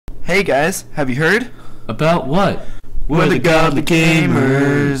Hey guys, have you heard? About what? We're the Godly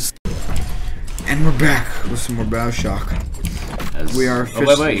Gamers! And we're back with some more Bioshock. We are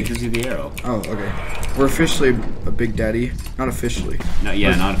officially... Oh, wait, you can see the arrow. Oh, okay. We're officially a big daddy. Not officially. No,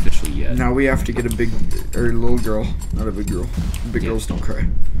 yeah, not officially yet. Now we have to get a big... or little girl. Not a big girl. Big girls don't cry.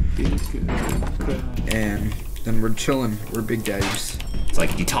 And then we're chilling. We're big daddies. It's like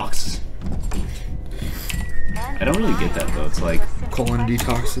detox. I don't really get that though. It's like colon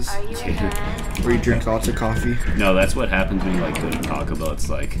detoxes. Where you drink lots of coffee. No, that's what happens when you like go to Taco Bell. It's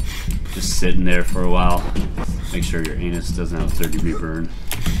like just sitting there for a while. Make sure your anus doesn't have a 3rd-degree burn.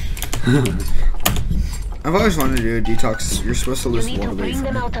 I've always wanted to do a detox. You're supposed to lose water weight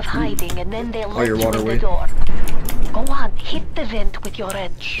from all your water weight. Go on, hit the vent with your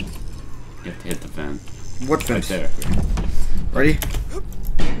wrench. You have to hit the vent. What vent? Right there. Ready?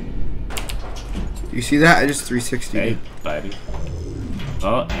 You see that? I just 360'd. Hey, baby.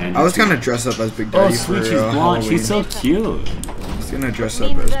 Oh, and I was gonna dress up as Big Daddy for sweet, she's blonde. Halloween. She's so cute. I was gonna dress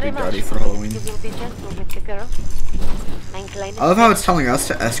up as Big Daddy for Halloween. I love how it's telling us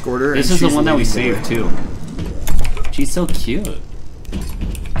to escort her. This is the one that we saved too. She's so cute.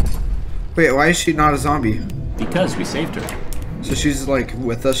 Wait, why is she not a zombie? Because we saved her. So she's like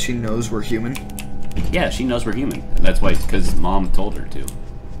with us. She knows we're human. Yeah, she knows we're human. And that's why, because Mom told her to.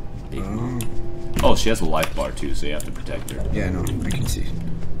 Oh, she has a life bar too, so you have to protect her. Yeah, no, I can see.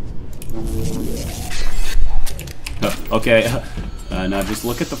 Okay, now just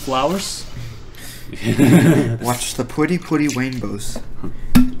look at the flowers. Watch the pretty rainbows.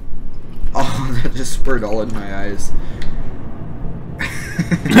 Oh, that just spurred all in my eyes.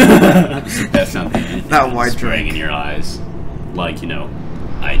 That's not that white spraying in your eyes, like, you know,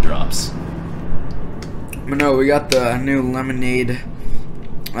 eye drops. But no, we got the new lemonade.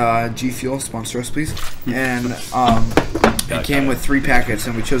 G Fuel, sponsor us please. And it came with 3 packets,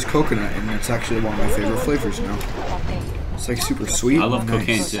 and we chose coconut, and it's actually one of my favorite flavors now. It's like super sweet. I love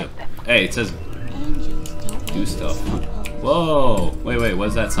cocaine too. Hey, it says do stuff. Whoa! Wait, what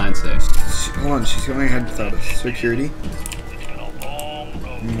does that sign say? Hold on, she's going ahead without us. Security.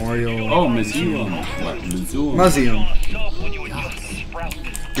 Memorial. Oh, museum. What? Museum. Museum.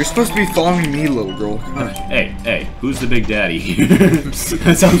 You're supposed to be following me, little girl. Come on. Hey, who's the big daddy?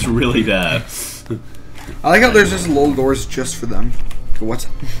 That sounds really bad. I like how there's just little doors just for them. What?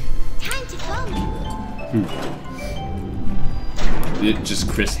 Just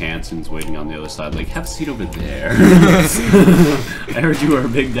Chris Hansen's waiting on the other side, like, have a seat over there. I heard you were a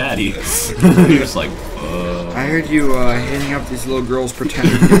big daddy. You're just like, I heard you hitting up these little girls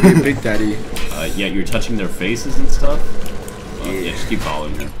pretending to be a big daddy. Yeah, you're touching their faces and stuff? Yeah, just keep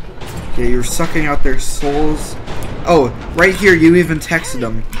following her. Yeah, you're sucking out their souls. Oh, right here, you even texted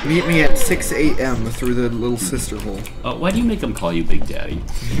them. Meet me at 6 a.m. through the little sister hole. Oh, why do you make them call you Big Daddy?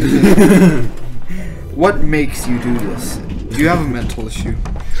 What makes you do this? Do you have a mental issue?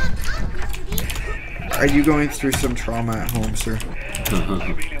 Are you going through some trauma at home, sir?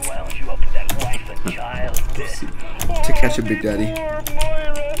 To catch a Big Daddy.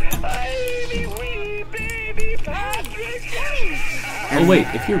 Oh wait,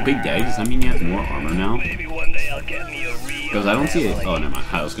 if you're a Big Daddy, does that mean you have more armor now? Because I don't see it. Oh, never mind.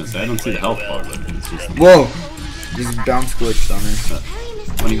 I was gonna say I don't see the health bar, but it's just. Whoa! Just bounce glitched on her.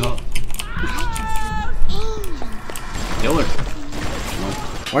 What do you call it? Kill her.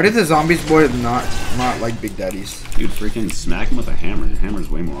 Why did the zombies boy not like Big Daddies? Dude, freaking smack him with a hammer. The hammer's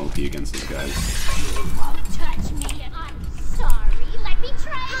way more OP against those guys.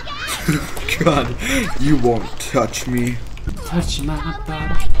 God, you won't touch me. Touch my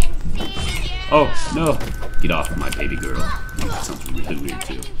body. Oh, no. Get off my baby girl. That's something really weird,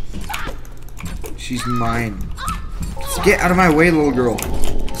 too. She's mine. Just get out of my way, little girl.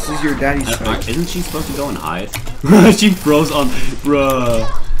 This is your daddy's fight. Isn't she supposed to go and hide? She froze on... Bruh.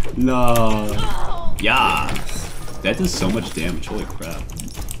 No. Yeah. That does so much damage. Holy crap.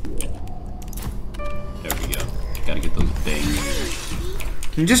 There we go. Gotta get those bangers.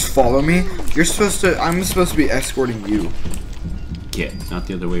 Can you just follow me? You're supposed to... I'm supposed to be escorting you. Yeah, not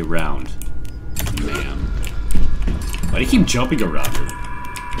the other way around. Man. Why do you keep jumping around her?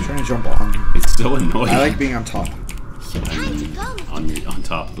 I'm trying to jump on you. It's so annoying. I like being on top. On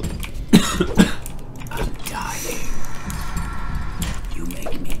top of the... I'm dying. You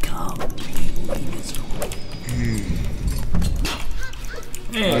make me come.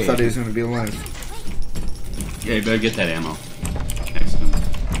 Hey. I thought he was going to be alive. Yeah, you better get that ammo. Next to him.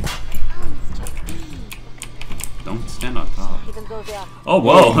 Don't stand on top. Oh,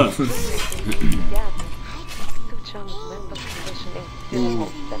 whoa!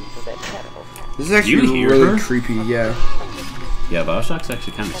 This is actually really creepy, yeah. Yeah, Bioshock's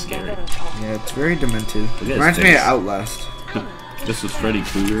actually kind of scary. Yeah, it's very demented. Reminds me of Outlast. This was Freddy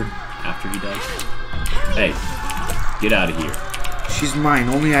Krueger after he died. Hey, get out of here. She's mine.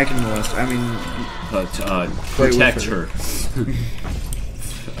 Only I can molest. I mean, protect her.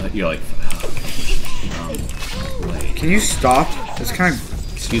 You're like, like. Can you stop? It's kind of.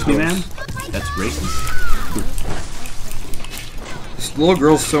 Excuse me, ma'am. That's racist. This little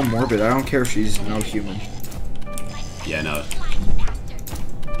girl's so morbid. I don't care if she's no human. Yeah, no.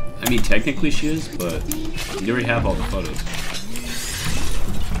 I mean, technically she is, but you already have all the photos.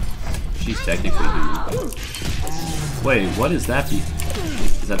 She's technically human. Wait, what is that?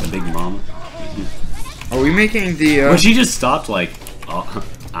 Is that the big mama? Are we making the? Well, she just stopped. Like,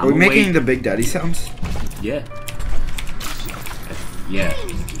 are we making the Big Daddy sounds? Yeah. Yeah.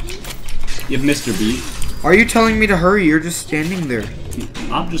 You have Mr. B. Are you telling me to hurry? You're just standing there.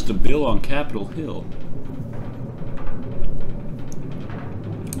 I'm just a bill on Capitol Hill.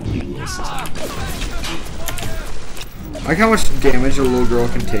 Like how much damage a little girl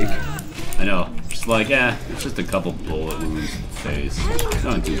can take. I know. Just like, yeah, it's just a couple bullet wounds in the face.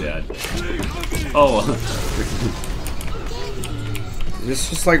 Not too bad. Oh. It's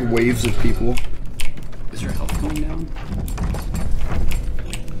just like waves of people. Is her health going down?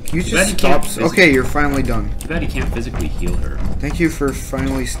 You just stopped. Okay, you're finally done. Too bad you can't physically heal her. Thank you for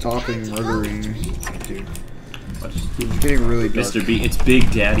finally stopping murdering, dude. It's getting really dark. Mr. B, it's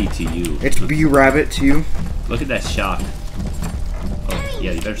Big Daddy to you. It's B Rabbit to you. Look at that shock. Oh,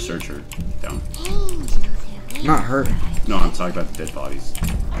 yeah, you better search her down. Not her. No, I'm talking about the dead bodies.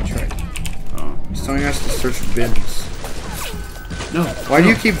 That's right. Oh. It's telling us to search bins. No. Why do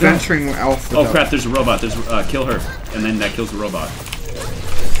you keep venturing off? Oh crap, there's a robot. There's kill her. And then that kills the robot.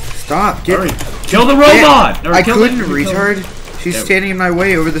 Stop. Get Hurry. Kill the robot! I couldn't, retard. She's standing in my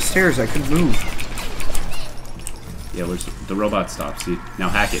way over the stairs. I couldn't move. Yeah, where's the robot stop? See? Now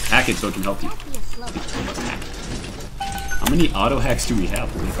hack it. Hack it so it can help you. How many auto hacks do we have?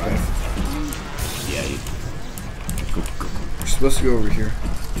 5. Yeah, go. We're supposed to go over here.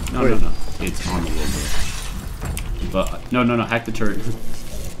 No. It's on the wall. But no. Hack the turret.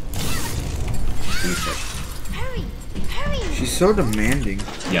 She's so demanding.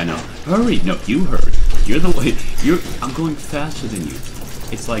 Yeah, no. Hurry! No, you heard. You're the way. I'm going faster than you.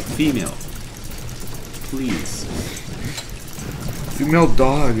 It's like female. Please. Female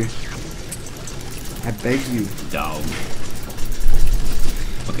dog. I beg you. Dog.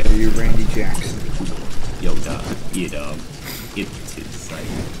 Okay. Are you Randy Jackson? Yo, dog. Yeah, dog. It's like.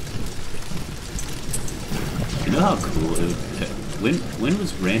 You know how cool it was? When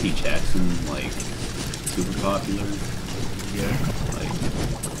was Randy Jackson like super popular? Yeah.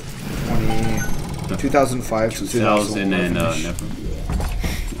 Like 2005 to 2000 and never.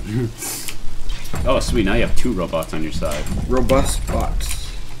 Oh, sweet! Now you have 2 robots on your side. Robust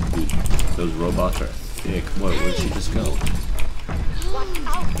bots. Dude, those robots are thick. Where'd she just go?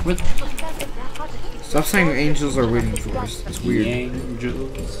 What? Stop saying angels are waiting for us. It's weird.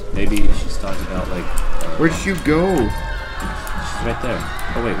 Angels. Maybe she's talking about like. Where'd you go? She's right there.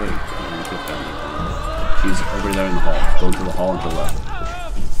 Oh wait. She's over there in the hall. Go to the hall and to the left.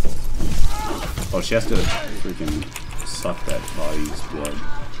 Oh, she has to freaking suck that body's blood.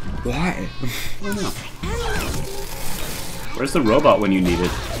 Why? I don't know. Where's the robot when you need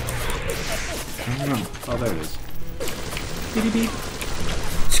it? I don't know. Oh, there it is. Beep, beep.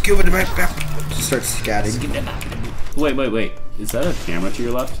 Scuba the back. She starts scatting. Wait. Is that a camera to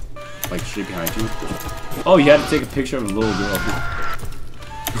your left? Like straight behind you? Oh, you had to take a picture of a little girl.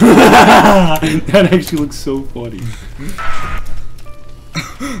 That actually looks so funny.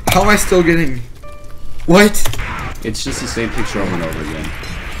 How am I still getting... What? It's just the same picture over and over again.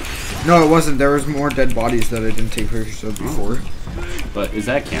 No, it wasn't. There was more dead bodies that I didn't take pictures of before. But is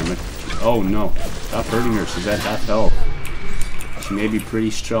that camera? Oh no. Stop hurting her. She's at half health. She may be pretty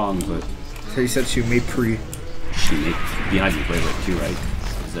strong, but... So you said she may pre... She may... Behind you. Wait, too, right?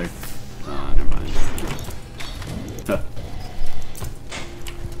 Is there... never mind. Huh.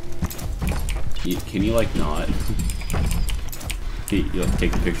 Can you, like, not... You'll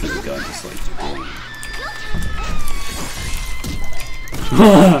take a picture of the gun, just like...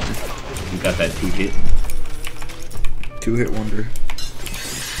 You got that 2-hit? 2-hit wonder.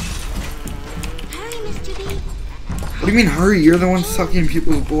 What do you mean hurry? You're the one sucking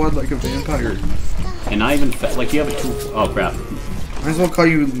people's blood like a vampire. And I even like you have a 2... Oh crap. Might as well call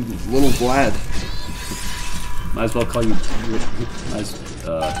you Little Vlad. Might as well call you... never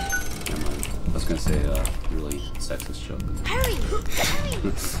mind. I was gonna say really sexist joke.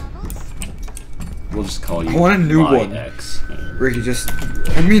 We'll just call you. I want a new my one. X. Ricky, just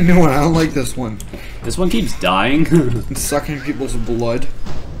give me a new one. I don't like this one. This one keeps dying. It's sucking people's blood.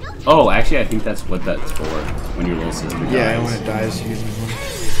 Oh, actually, I think that's what that's for. When your little sister dies. Yeah, when it dies, you use one.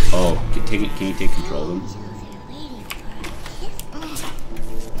 Oh, can you take control of them?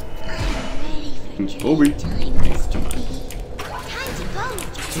 Bobby.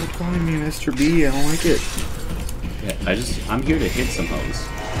 Stop calling me Mr. B. I don't like it. Yeah, I'm here to hit some hoes.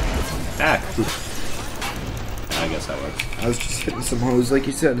 Back. I guess that works. I was just hitting some hoes, like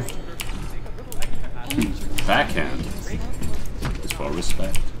you said. Backhand. It's for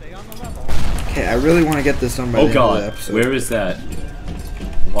respect. Okay, I really want to get this done by the end of the episode. Where is that?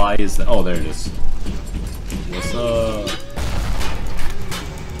 Why is that? Oh, there it is. What's up?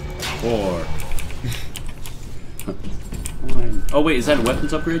 4. Oh wait, is that a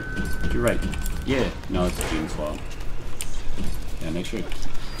weapons upgrade? You're right. Yeah. No, it's a gene swab. Yeah, make sure to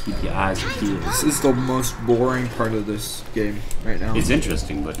keep your eyes peeled. This is the most boring part of this game right now. It's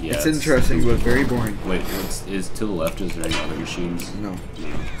interesting, but yeah. It's interesting, but very boring. Wait, is to the left? Is there any other machines? No.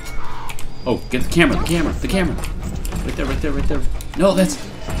 No. Oh, get the camera! The camera! The camera! Right there! Right there! Right there! No, that's.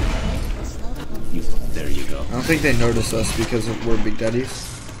 There you go. I don't think they notice us because we're big daddies.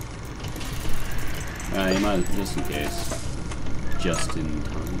 You might, just in case. Just in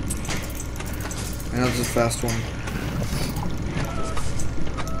time. I know it's a fast one.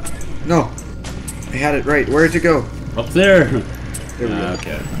 No! I had it right. Where'd it go? Up there! There we go.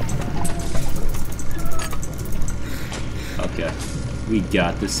 Okay. Okay. We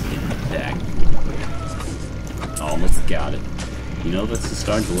got this in the bag. Almost got it. You know what's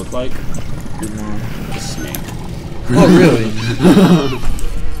starting to look like? Your mom. A snake. Oh, really?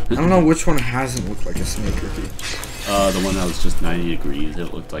 I don't know which one hasn't looked like a snake, Ricky. The one that was just 90 degrees,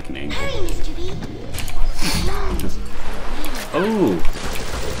 it looked like an angle. Oh!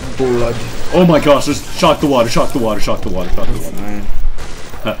 Blood. Oh my gosh, just shock the water, shock the water, shock the water, shock the water.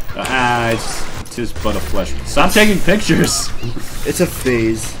 Fine. It's just but a flesh. Stop taking pictures! It's a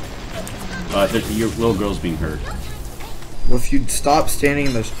phase. Your little girl's being hurt. Well, if you'd stop standing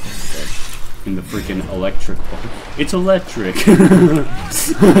in the... In the freaking electric ball. It's electric!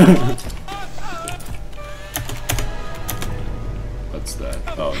 What's that?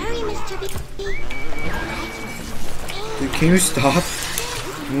 Oh, Dude, can you stop?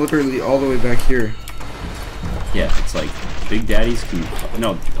 I'm literally all the way back here. yeah, it's like Big Daddies can.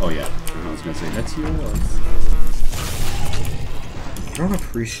 No, oh yeah. I was gonna say that's yours. I don't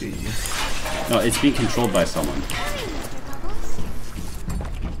appreciate you. No, it's being controlled by someone.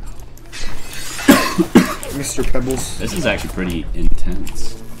 Mr. Pebbles. This is actually pretty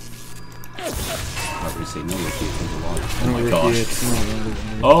intense. Probably say no, Ricky. It comes along. Oh No, my Ricky, gosh. it's not really-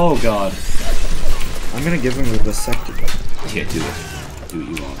 Oh god. I'm gonna give him the vasectomy. Yeah, do it. Do what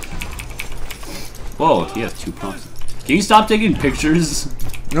you want. Whoa, he has 2 pumps. Can you stop taking pictures?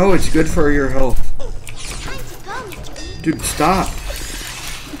 No, it's good for your health. Dude, stop.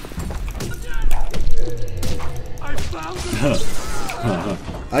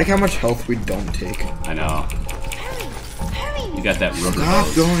 I like how much health we don't take. I know. You got that rubber Stop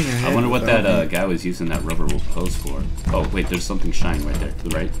hose. going ahead. I wonder what without that me. guy was using that rubber hose for. Oh, wait, there's something shining right there. To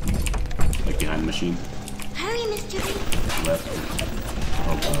the right. Like behind the machine. Hurry, Mr. B. Left.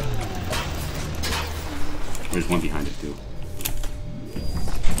 Oh god. There's one behind it too.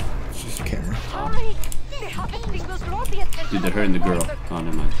 It's just a camera. Dude, they're hurting the girl. Oh,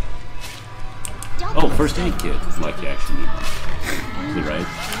 never mind. Oh, first aid kit. Like you actually need one. To the right.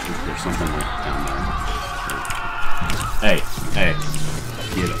 There's something like down there. Hey, hey.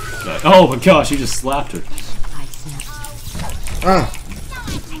 Get him. Oh my gosh, he just slapped her. Ah!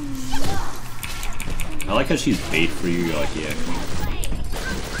 I like how she's bait for you. You're like, yeah, come on.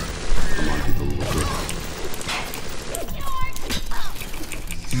 Come on, people.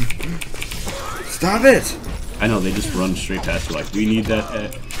 Stop it! I know, they just run straight past you like, we need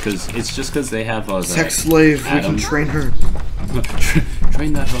that, because it's just because they have a Sex slave, we can train her.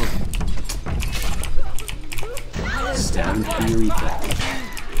 Train that hoe. Stab him through your urethra.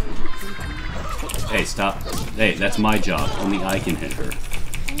 Hey, stop. Hey, that's my job. Only I can hit her.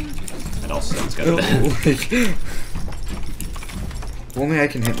 That also sounds kind of bad. Only I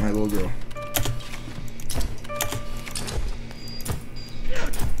can hit my little girl.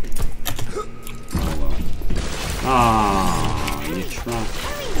 Ah, you try.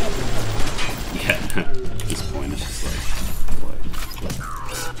 Yeah, at this point it's just like, what?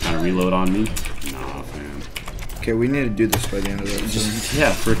 Trying to reload on me? Nah, fam. Okay, we need to do this by the end of the episode.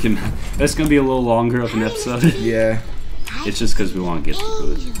 Yeah, freaking. That's gonna be a little longer of an episode. Yeah. It's just because we want to get to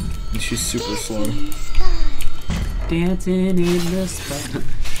the food. And she's super slow. Dancing in the spot.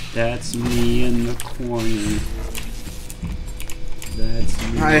 That's me in the corner. That's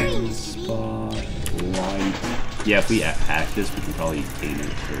me Hi. in the spotlight. Yeah, if we hack this, we can probably gain it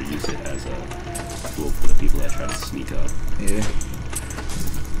or use it as a tool for the people that try to sneak up. Yeah.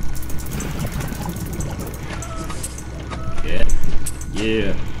 Yeah.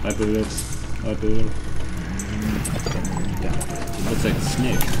 Yeah. I blew it. I blew it. Yeah. It looks like a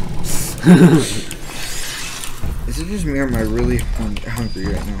snake. Is it just me or am I really hungry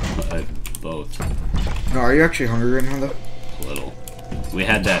right now? Both. No, are you actually hungry right now though? A little. We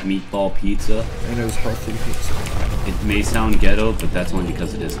had that meatball pizza. And it was healthy pizza. It may sound ghetto, but that's only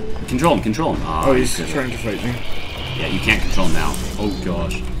because it is. Control him, control him. Oh, he's trying to fight me. Yeah, you can't control him now. Oh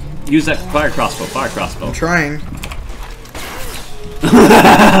gosh. Use that fire crossbow, fire crossbow. I'm trying.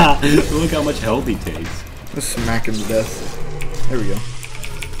 Look how much health he takes. Let's smack him to death. There we go.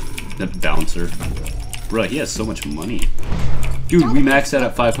 The bouncer. Bruh, he has so much money. Dude, we maxed out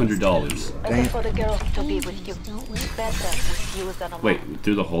at $500. Dang. For the girls to be with you. Better with you than alone. Wait,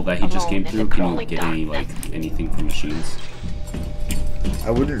 through the hole that he just came through, can you get any, like, anything from machines?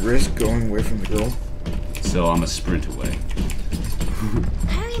 I wouldn't risk going away from the girl. So I'm a sprint away.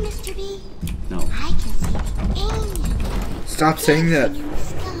 Hurry, Mr. B. No. I can see angels. Stop saying that.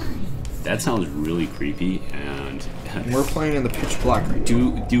 That sounds really creepy, and We're playing in the pitch black right now.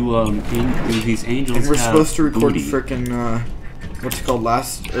 do these angels And we're have supposed to record booty? frickin' what's it called,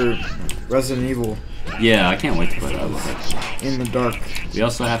 Resident Evil Yeah, I can't wait to play that. in the dark. We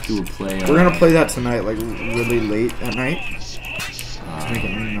also have to play. We're gonna play that tonight, like really late at night. It's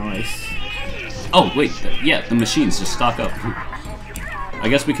making noise. Oh wait, yeah, the machines just stock up. I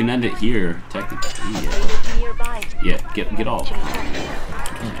guess we can end it here, technically. Nearby. Yeah, get all.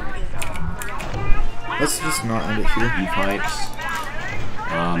 Let's just not end it here. E-pipes,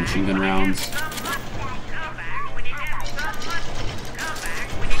 machine gun rounds.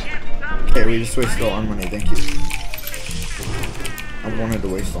 Okay, we just wasted all our money. Thank you. I wanted to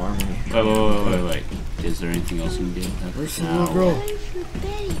waste all our money. Wait. Is there anything else we can get? Where's the little girl?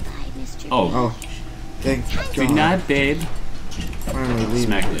 Mr. Oh, Oh, thank good God. night, babe. Finally leaving.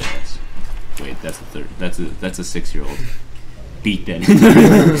 Smack this. Wait, that's a third. That's a 6-year-old. Beat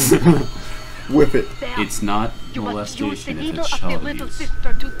that. Whip it. It's not You must use the molestation if needle it's of the child little abuse.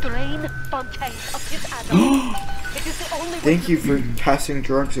 sister to drain fontaines of his animal. It is the only way Thank to you for passing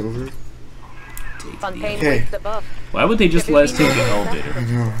drugs over. Fontaine Okay. waits above. Why would they just let us take the elevator?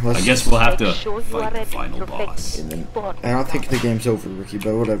 No, let's I guess we'll have to Make sure you are fight the ready final to boss. face And then, sport. I don't think the game's over, Ricky,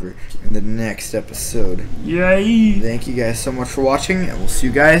 but whatever. In the next episode. Yay! Thank you guys so much for watching, and we'll see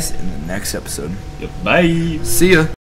you guys in the next episode. Yep, bye! See ya.